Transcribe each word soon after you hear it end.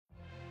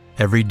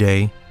Every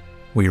day,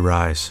 we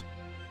rise,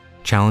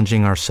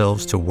 challenging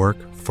ourselves to work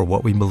for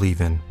what we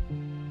believe in.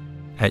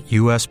 At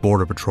U.S.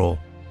 Border Patrol,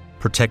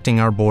 protecting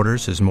our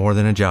borders is more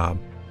than a job.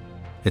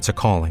 It's a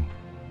calling.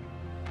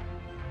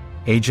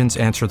 Agents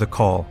answer the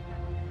call,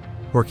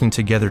 working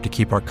together to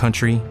keep our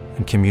country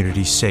and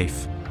communities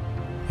safe.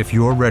 If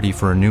you're ready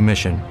for a new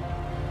mission,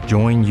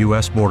 join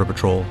U.S. Border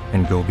Patrol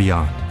and go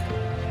beyond.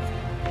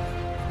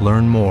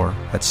 Learn more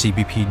at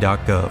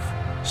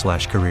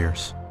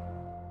cbp.gov/careers.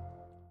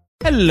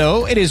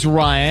 Hello, it is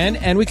Ryan,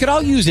 and we could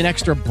all use an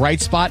extra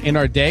bright spot in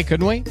our day,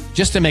 couldn't we?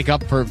 Just to make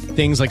up for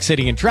things like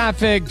sitting in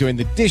traffic, doing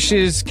the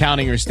dishes,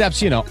 counting your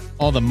steps,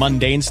 all the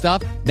mundane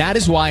stuff. That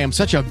is why I'm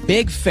such a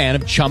big fan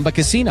of Chumba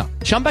Casino.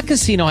 Chumba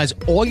Casino has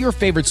all your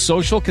favorite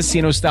social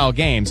casino-style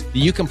games that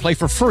you can play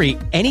for free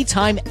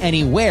anytime,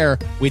 anywhere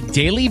with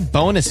daily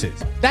bonuses.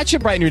 That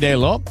should brighten your day a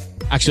little.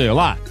 Actually, a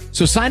lot.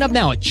 So sign up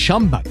now at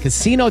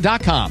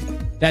ChumbaCasino.com.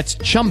 That's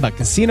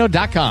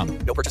ChumbaCasino.com.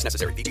 No purchase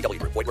necessary. VGW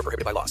Group. Void where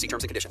prohibited by law. See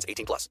terms and conditions.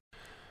 18+.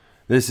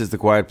 This is the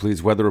Quiet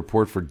Please weather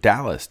report for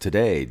Dallas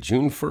today,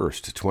 June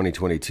 1st,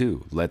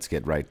 2022. Let's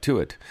get right to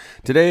it.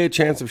 Today, a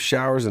chance of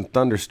showers and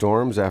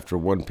thunderstorms after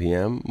 1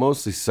 p.m.,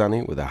 mostly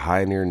sunny with a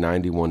high near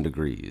 91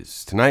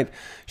 degrees. Tonight,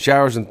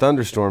 showers and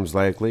thunderstorms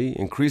likely,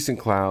 increasing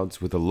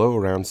clouds with a low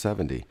around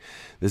 70.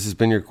 This has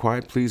been your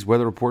Quiet Please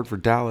weather report for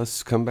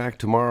Dallas. Come back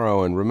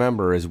tomorrow, and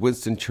remember, as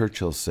Winston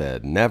Churchill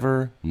said,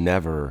 never,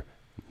 never,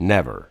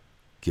 never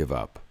give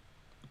up.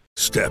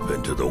 Step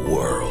into the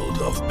world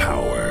of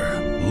power,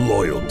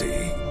 loyalty,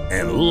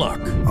 and luck.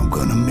 I'm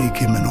gonna make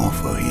him an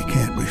offer he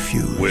can't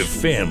refuse. With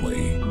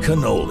family,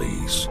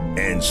 cannolis,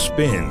 and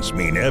spins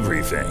mean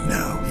everything.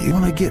 Now, you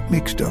wanna get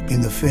mixed up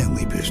in the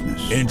family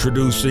business.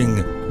 Introducing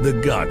The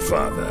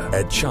Godfather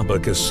at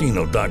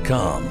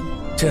ChumbaCasino.com.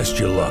 Test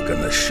your luck in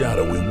the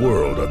shadowy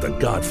world of The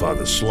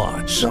Godfather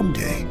slot.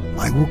 Someday,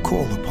 I will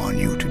call upon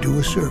you to do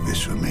a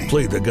service for me.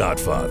 Play The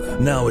Godfather,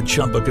 now at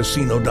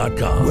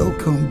ChumbaCasino.com.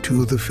 Welcome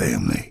to the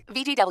family.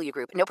 VGW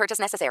Group. No purchase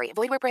necessary.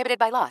 Void where prohibited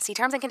by law. See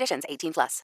terms and conditions. 18+.